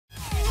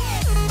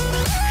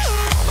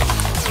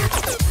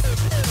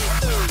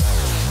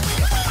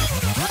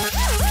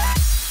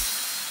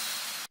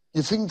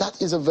You think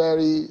that is a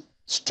very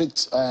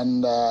strict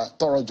and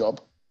thorough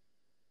job?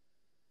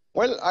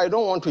 Well, I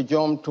don't want to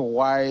jump to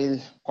wild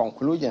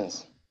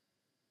conclusions.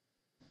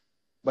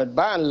 But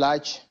by and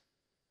large,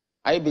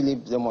 I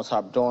believe they must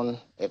have done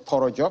a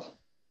thorough job,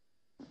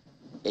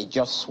 a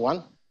just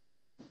one.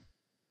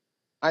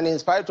 And in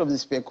spite of the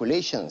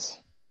speculations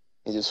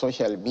in the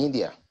social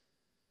media,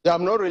 they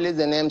have not released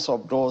the names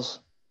of those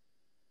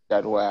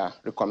that were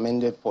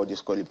recommended for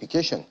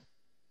disqualification.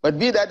 But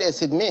be that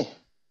as it may,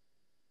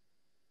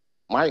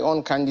 my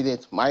own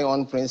candidate, my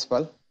own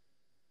principal,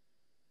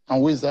 and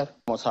who is that?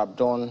 Must have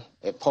done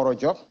a thorough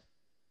job,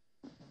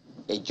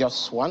 a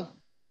just one.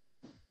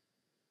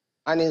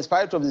 And in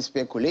spite of the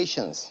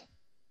speculations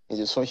in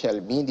the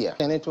social media,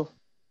 Senator,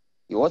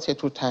 he was a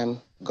two-time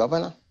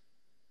governor,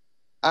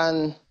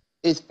 and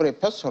it's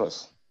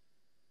preposterous.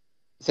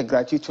 It's a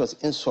gratuitous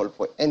insult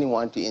for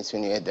anyone to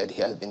insinuate that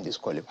he has been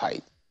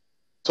disqualified.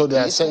 So they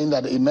are saying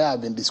that he may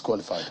have been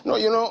disqualified? No,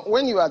 you know,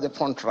 when you are the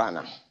front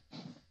runner,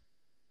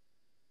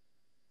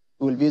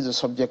 you will be the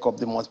subject of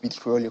the most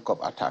vitriolic of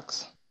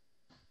attacks.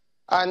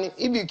 And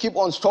if you keep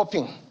on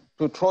stopping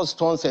to throw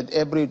stones at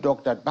every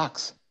dog that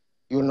barks,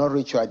 you will not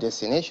reach your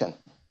destination.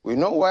 We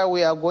know where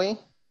we are going.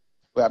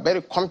 We are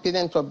very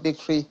confident of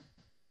victory,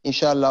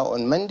 inshallah,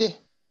 on Monday.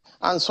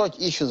 And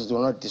such issues do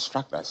not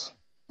distract us.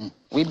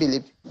 We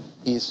believe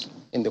he's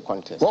in the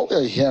contest. What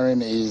we're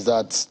hearing is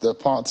that the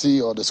party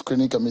or the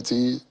screening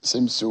committee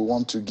seems to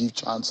want to give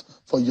chance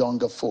for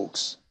younger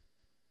folks.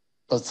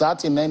 Does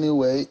that in any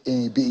way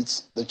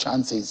inhibit the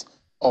chances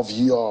of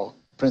your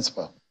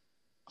principal?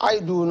 I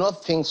do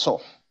not think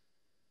so.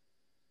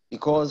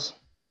 Because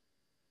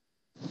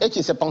age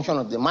is a function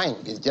of the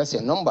mind. It's just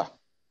a number.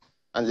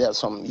 And there are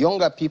some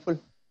younger people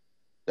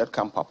that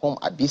can perform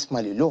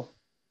abysmally low.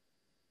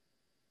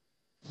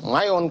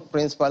 My own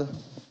principal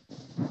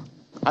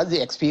has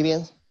the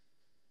experience,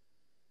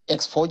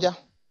 exposure,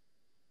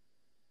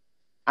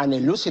 and a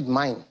lucid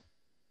mind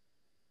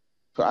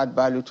to add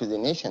value to the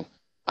nation.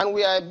 And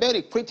we are a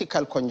very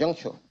critical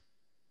conjuncture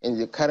in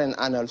the current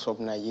annals of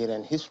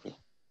Nigerian history,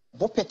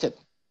 buffeted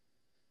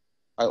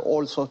by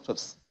all sorts of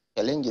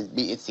challenges,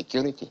 be it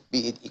security,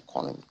 be it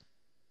economy.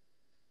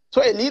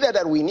 So a leader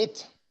that we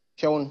need,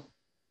 Sean,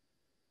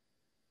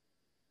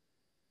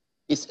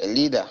 is a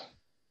leader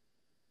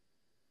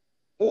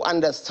who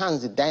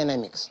understands the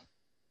dynamics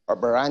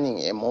of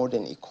running a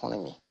modern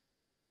economy.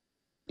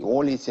 The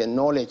world is a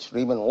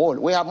knowledge-driven world.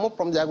 We have moved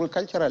from the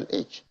agricultural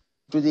age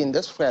to the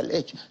industrial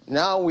age.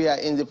 Now we are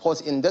in the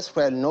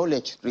post-industrial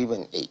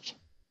knowledge-driven age.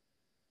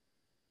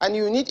 And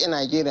you need a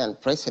Nigerian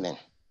president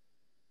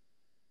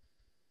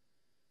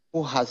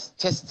who has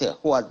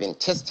been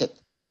tested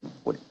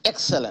with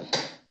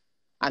excellent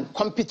and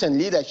competent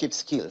leadership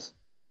skills,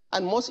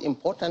 and most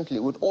importantly,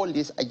 with all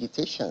these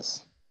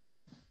agitations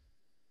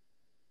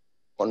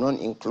for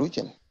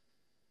non-inclusion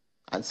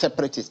and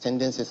separatist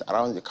tendencies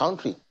around the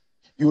country,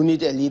 you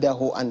need a leader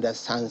who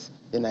understands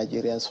the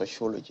Nigerian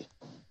sociology.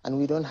 And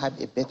we don't have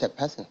a better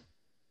person.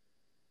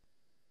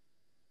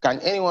 Can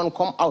anyone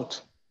come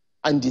out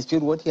and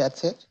dispute what he had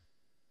said?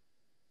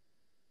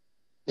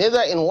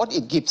 Neither in what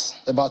it gives.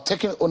 About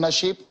taking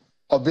ownership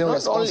of being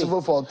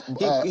responsible for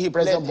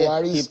President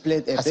Buhari's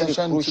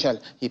ascension.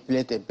 He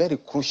played a very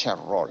crucial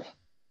role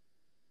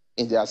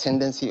in the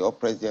ascendancy of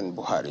President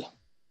Buhari.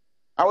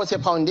 I was a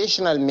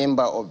foundational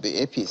member of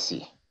the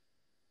APC.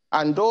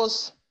 And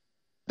those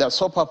that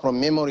suffer from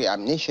memory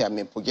amnesia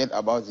may forget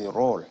about the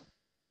role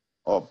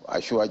of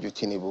Asiwaju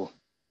Tinubu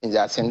in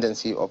the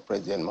ascendancy of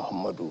President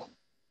Muhammadu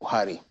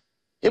Buhari.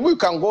 If we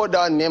can go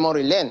down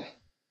memory lane,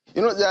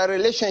 you know, their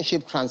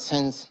relationship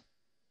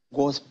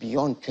goes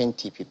beyond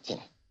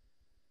 2015.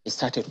 It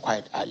started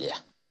quite earlier.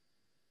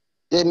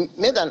 They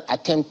made an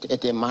attempt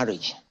at a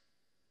marriage,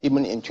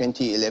 even in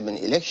 2011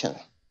 election.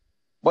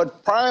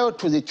 But prior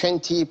to the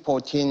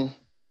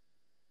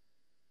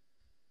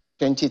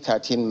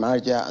 2013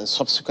 merger and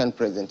subsequent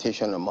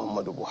presentation of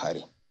Muhammadu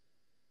Buhari,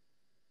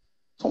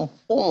 a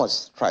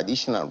foremost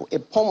traditional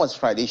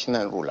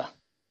ruler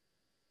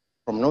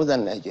from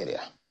northern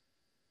Nigeria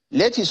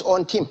led his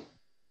own team,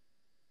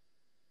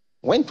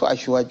 went to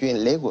Asiwaju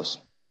in Lagos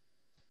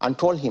and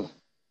told him,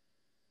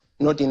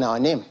 not in our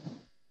name,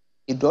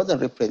 it doesn't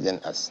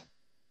represent us.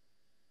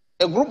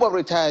 A group of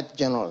retired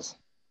generals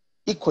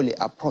equally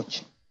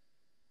approached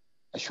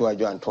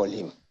Asiwaju and told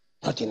him,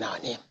 not in our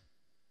name,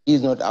 he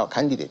is not our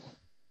candidate.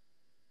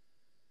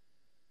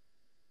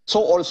 So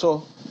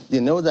also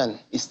the northern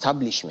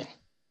establishment,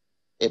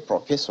 a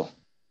professor,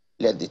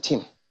 led the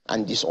team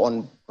and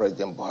disowned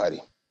President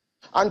Buhari.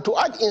 And to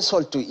add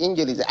insult to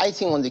injury, the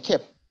icing on the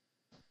cake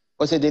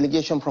was a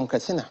delegation from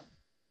Katsina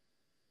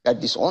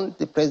that disowned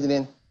the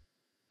president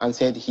and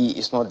said he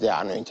is not their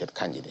anointed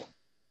candidate.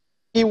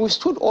 He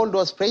withstood all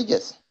those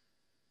pressures.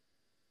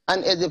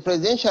 And at the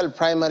presidential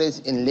primaries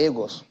in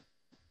Lagos,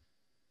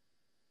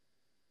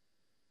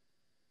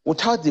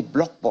 without the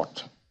block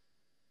vote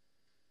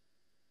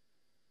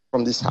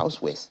from the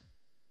southwest,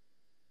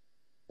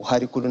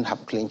 Buhari couldn't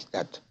have clinched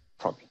that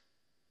trophy.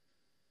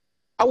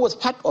 I was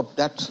part of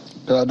that.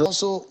 There are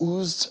also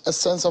oozed a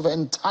sense of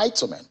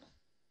entitlement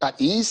that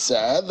he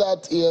said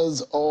that he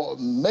has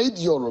made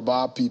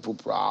Yoruba people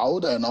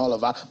proud and all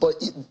of that. But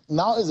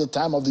now is the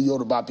time of the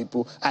Yoruba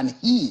people, and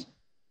he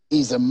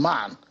is a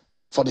man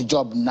for the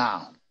job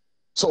now.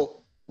 So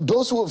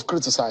those who have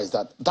criticized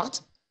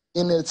that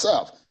in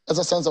itself is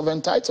a sense of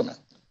entitlement.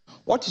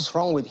 What is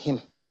wrong with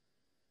him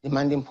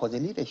demanding for the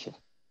leadership?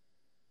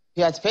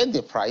 He has paid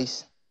the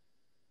price,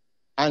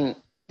 and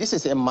this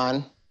is a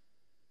man,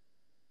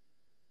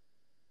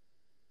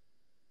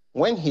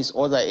 when his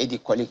other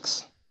AD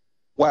colleagues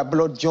were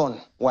blood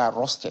drawn, were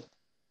roasted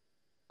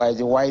by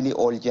the wily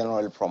old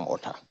general from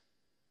Ota,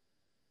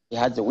 he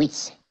had the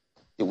wits,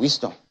 the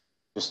wisdom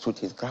to stood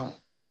his ground.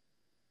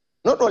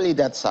 Not only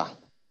that, sir,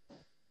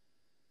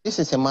 this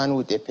is a man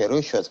with a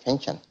ferocious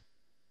penchant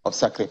of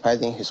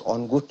sacrificing his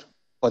own good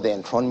for the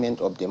enthronement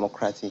of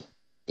democracy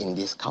in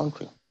this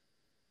country.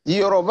 The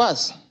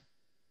Yorubas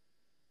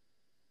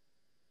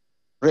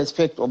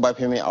respect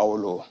Obafemi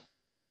Awolowo,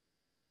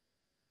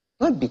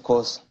 not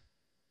because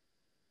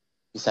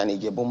he's an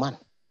Ijebu man.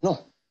 No.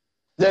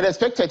 They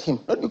respected him,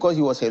 not because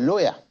he was a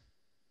lawyer.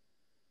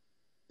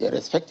 They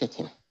respected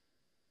him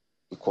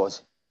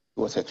because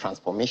he was a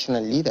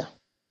transformational leader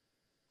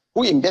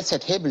who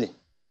invested heavily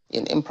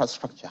in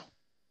infrastructure,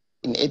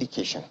 in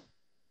education.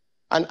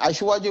 And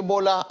Asiwaju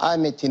Bola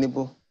Ahmed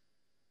Tinubu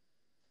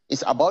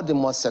is about the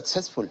most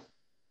successful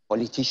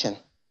politician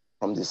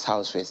from the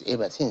Southwest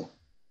ever seen.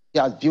 He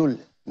has built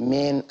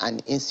men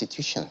and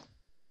institutions.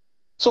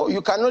 So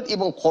you cannot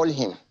even call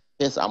him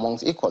best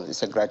amongst equals.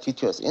 It's a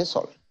gratuitous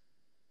insult.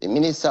 The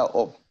Minister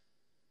of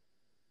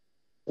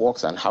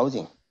Works and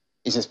Housing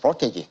is his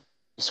protege.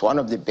 He's one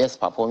of the best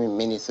performing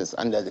ministers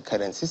under the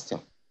current system.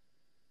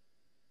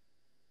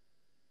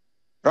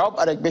 Rob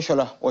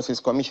Adegbeshola was his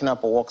Commissioner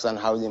for Works and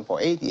Housing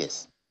for 8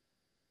 years.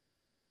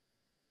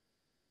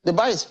 The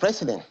Vice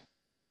President,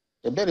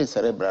 a very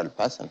cerebral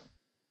person,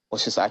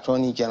 was his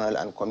Attorney General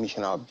and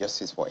Commissioner of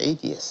Justice for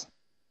 8 years.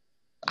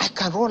 I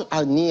can roll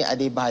out near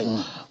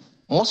Adebayo.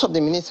 Most of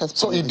the ministers...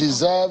 So he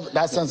deserves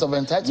that sense of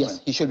entitlement?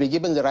 Yes, he should be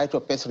given the right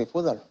of first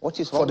refusal. What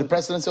is wrong for the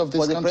presidency of this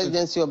country? For the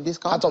presidency of this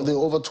country. Out of the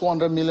over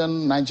 200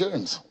 million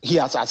Nigerians. He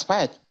has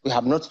aspired. We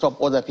have not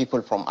stopped other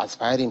people from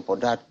aspiring for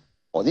that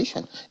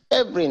position.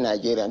 Every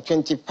Nigerian,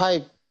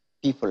 25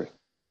 people,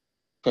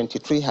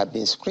 23 have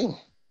been screened.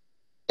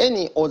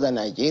 Any other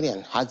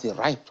Nigerian has the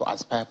right to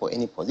aspire for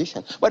any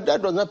position, but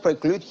that does not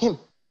preclude him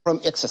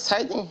from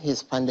exercising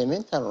his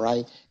fundamental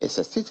right as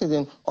a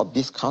citizen of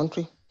this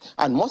country,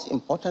 and most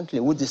importantly,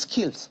 with the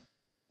skills,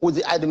 with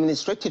the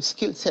administrative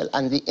skill set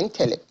and the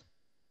intellect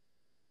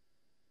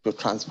to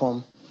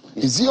transform.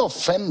 Is he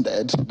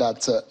offended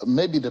that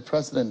maybe the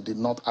president did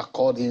not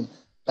accord him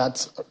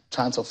that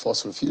chance of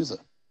forced refusal?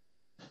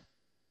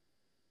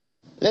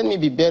 Let me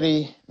be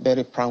very,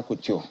 very frank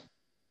with you.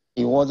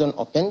 He wasn't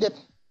offended.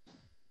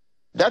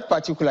 That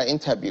particular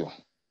interview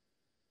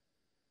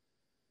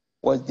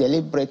was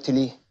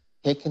deliberately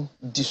taken,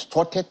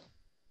 distorted,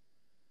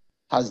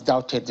 has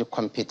doubted the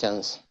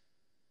competence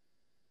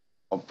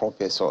of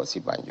Professor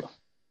Osibanjo.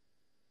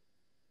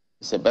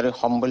 He's a very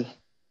humble,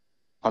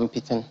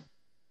 competent,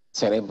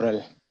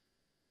 cerebral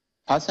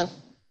person.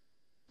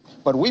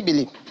 But we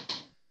believe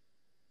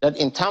that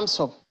in terms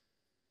of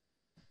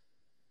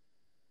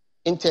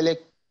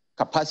intellect,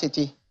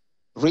 capacity,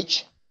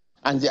 reach,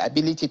 and the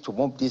ability to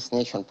move this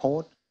nation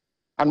forward,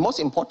 and most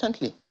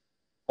importantly,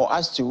 for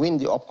us to win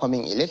the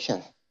upcoming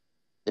election,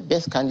 the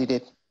best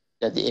candidate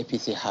that the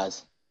APC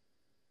has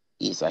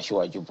is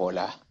Asiwaju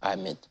Bola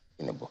Ahmed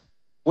Tinubu.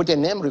 With a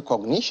name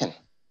recognition,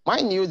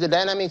 mind you, the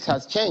dynamics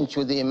has changed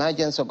with the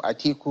emergence of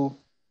Atiku,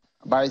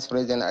 Vice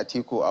President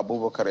Atiku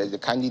Abubakar as the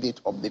candidate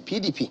of the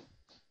PDP.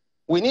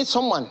 We need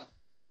someone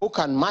who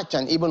can match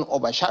and even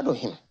overshadow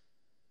him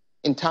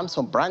in terms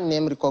of brand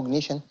name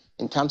recognition,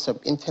 in terms of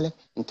intellect,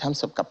 in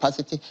terms of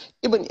capacity,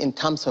 even in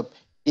terms of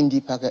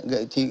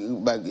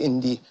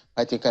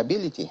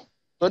indefatigability.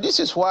 So this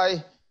is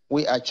why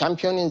we are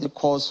championing the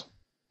cause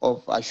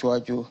of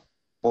Asiwaju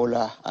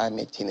Bola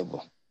Ahmed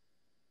Tinubu.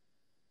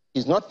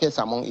 He's not best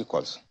among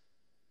equals.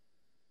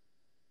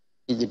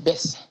 He's the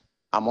best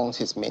amongst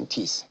his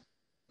mentees.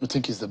 You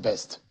think he's the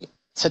best?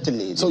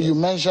 Certainly. So you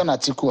mentioned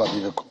Atiku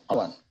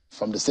Abubakar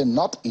from the same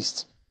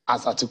northeast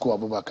as Atiku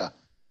Abubakar.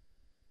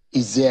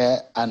 Is there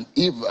an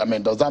even? I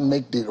mean, does that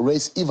make the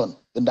race even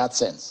in that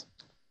sense?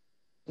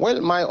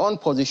 Well, my own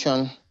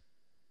position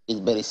is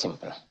very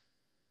simple.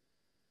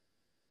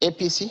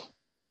 APC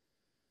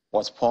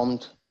was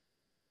formed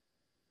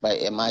by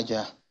a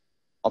merger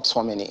of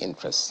so many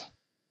interests.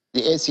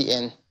 The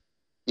ACN,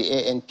 the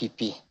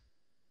ANPP,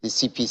 the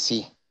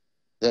CPC,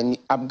 the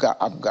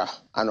ABGA,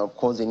 and of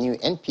course the new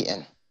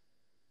NPN.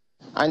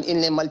 And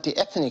in a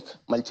multi-ethnic,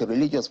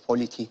 multi-religious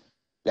polity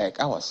like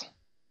ours,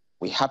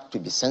 we have to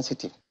be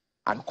sensitive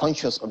and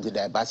conscious of the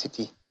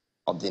diversity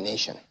of the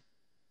nation.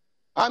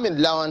 Ahmed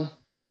Lawan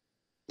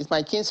is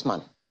my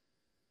kinsman.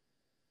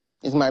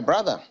 He's my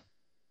brother.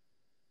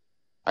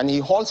 And he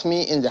holds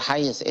me in the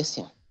highest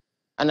esteem.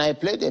 And I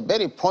played a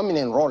very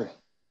prominent role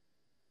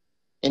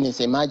in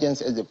his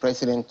emergence as the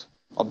president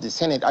of the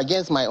Senate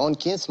against my own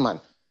kinsman,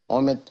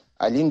 Mohamed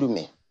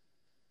Alindume,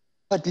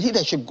 But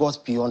leadership goes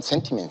beyond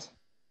sentiments.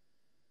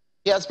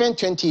 He has spent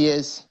 20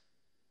 years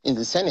in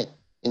the Senate,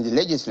 in the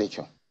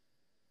legislature.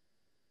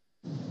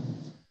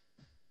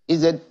 He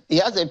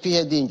has a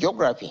PhD in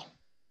geography.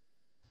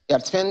 He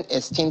had spent a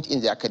stint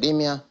in the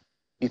academia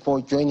before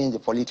joining the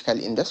political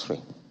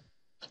industry.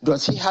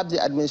 Does he have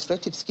the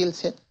administrative skill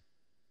set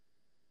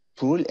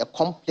to rule a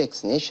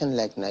complex nation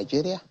like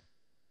Nigeria?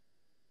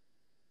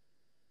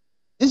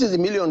 This is a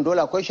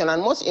million-dollar question,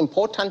 and most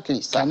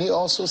importantly, sir, can he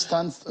also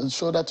stand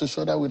shoulder to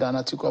shoulder with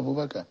Atiku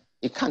Abubakar?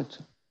 He can't.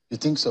 You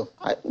think so?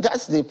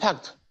 That's the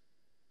fact.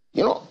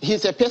 You know,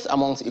 he's a peer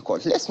amongst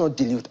equals. Let's not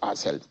delude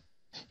ourselves.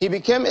 He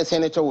became a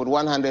senator with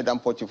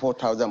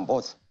 144,000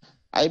 votes.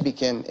 I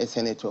became a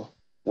senator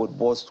with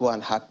votes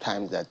 2.5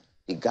 times that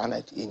he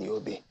garnered in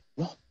Yobe.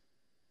 No.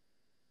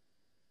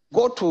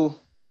 Go to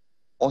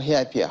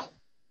Ohiapia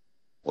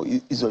or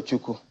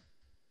Izochuku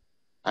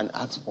and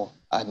ask for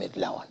Ahmed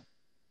Lawan.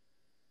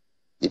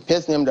 The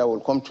first name that will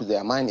come to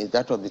their mind is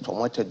that of the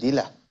tomato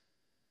dealer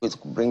who is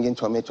bringing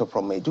tomato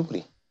from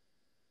Maiduguri.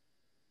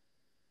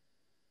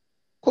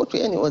 Go to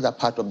any other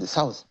part of the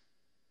South.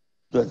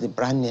 Does the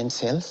brand name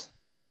sells?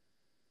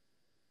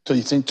 So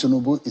you think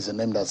Tinubu is a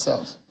name that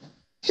sells?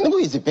 Tinubu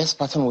is the best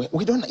person.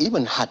 We don't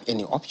even have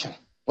any option.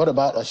 What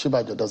about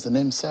Oshibajo? Does the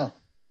name sell?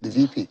 The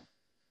VP?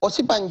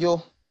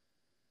 Osibanjo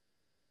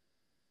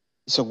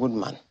is a good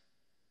man.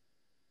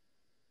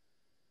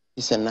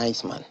 He's a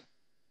nice man.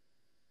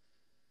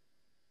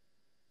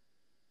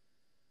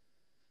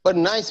 But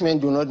nice men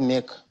do not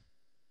make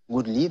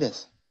good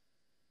leaders,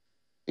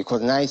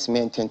 because nice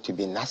men tend to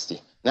be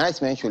nasty.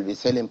 Nice men should be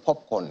selling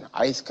popcorn,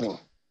 ice cream,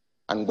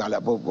 and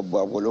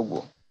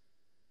gwalabogo.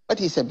 But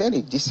he's a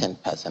very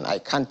decent person. I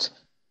can't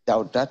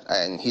doubt that.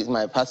 And he's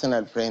my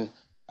personal friend,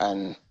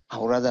 and I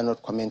would rather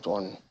not comment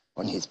on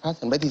his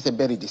person. But he's a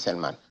very decent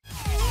man.